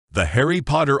The Harry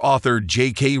Potter author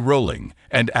J.K. Rowling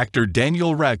and actor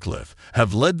Daniel Radcliffe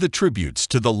have led the tributes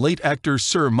to the late actor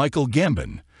Sir Michael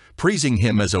Gambon, praising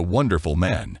him as a wonderful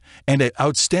man and an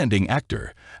outstanding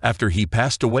actor after he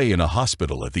passed away in a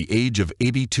hospital at the age of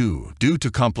 82 due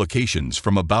to complications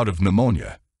from a bout of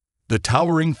pneumonia. The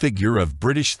towering figure of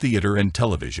British theatre and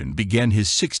television began his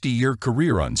 60-year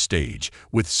career on stage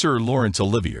with Sir Laurence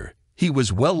Olivier. He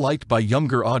was well-liked by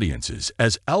younger audiences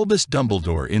as Albus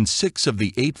Dumbledore in 6 of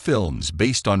the 8 films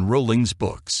based on Rowling's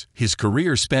books. His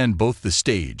career spanned both the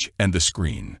stage and the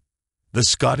screen. The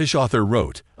Scottish author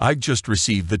wrote, "I just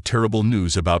received the terrible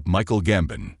news about Michael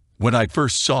Gambon. When I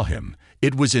first saw him,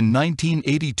 it was in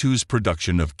 1982's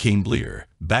production of King Lear.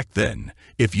 Back then,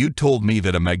 if you'd told me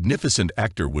that a magnificent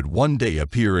actor would one day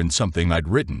appear in something I'd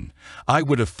written, I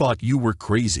would have thought you were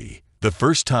crazy. The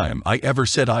first time I ever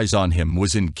set eyes on him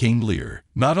was in King Lear.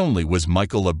 Not only was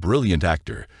Michael a brilliant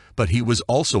actor, but he was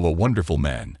also a wonderful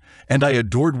man, and I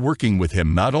adored working with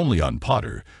him not only on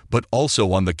Potter, but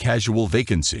also on the Casual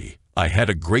Vacancy. I had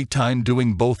a great time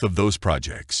doing both of those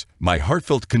projects. My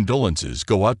heartfelt condolences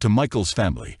go out to Michael's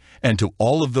family and to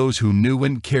all of those who knew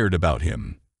and cared about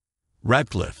him."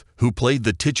 Radcliffe, who played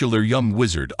the titular young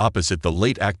wizard opposite the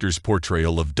late actor's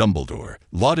portrayal of Dumbledore,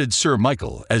 lauded Sir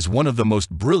Michael as one of the most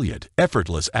brilliant,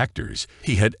 effortless actors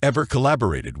he had ever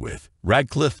collaborated with.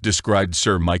 Radcliffe described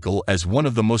Sir Michael as one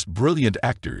of the most brilliant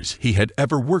actors he had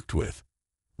ever worked with.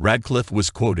 Radcliffe was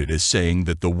quoted as saying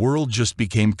that the world just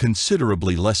became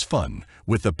considerably less fun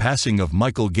with the passing of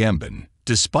Michael Gambon.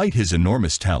 Despite his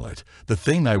enormous talent, the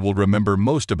thing I will remember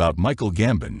most about Michael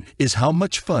Gambon is how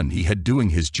much fun he had doing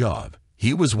his job.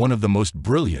 He was one of the most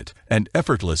brilliant and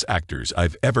effortless actors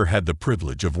I've ever had the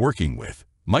privilege of working with.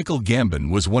 Michael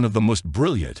Gambon was one of the most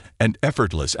brilliant and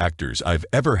effortless actors I've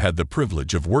ever had the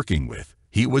privilege of working with.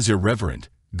 He was irreverent,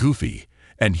 goofy,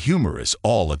 and humorous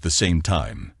all at the same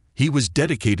time. He was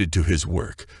dedicated to his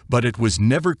work, but it was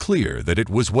never clear that it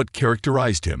was what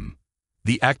characterized him.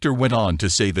 The actor went on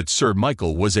to say that Sir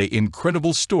Michael was an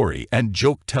incredible story and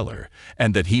joke teller,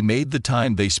 and that he made the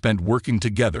time they spent working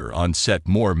together on set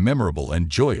more memorable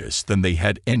and joyous than they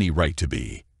had any right to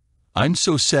be. "I'm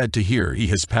so sad to hear he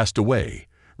has passed away,"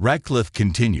 Radcliffe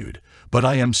continued, "but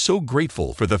I am so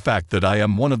grateful for the fact that I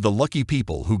am one of the lucky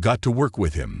people who got to work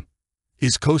with him."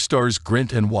 His co-stars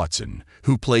Grint and Watson,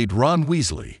 who played Ron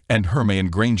Weasley and Hermione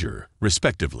Granger,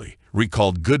 respectively,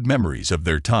 recalled good memories of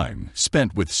their time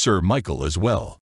spent with Sir Michael as well.